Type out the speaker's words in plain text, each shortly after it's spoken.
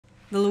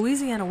The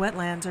Louisiana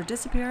wetlands are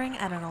disappearing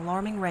at an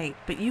alarming rate,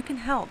 but you can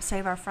help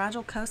save our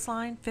fragile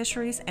coastline,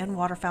 fisheries, and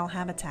waterfowl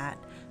habitat.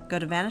 Go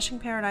to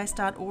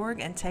vanishingparadise.org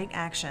and take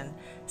action.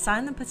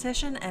 Sign the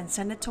petition and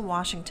send it to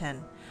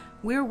Washington.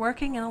 We're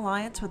working in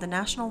alliance with the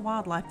National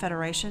Wildlife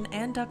Federation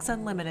and Ducks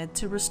Unlimited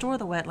to restore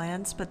the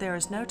wetlands, but there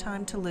is no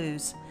time to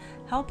lose.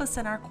 Help us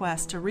in our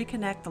quest to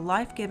reconnect the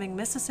life-giving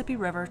Mississippi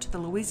River to the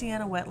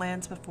Louisiana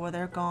wetlands before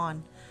they're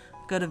gone.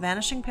 Go to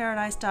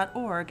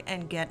vanishingparadise.org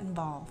and get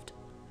involved.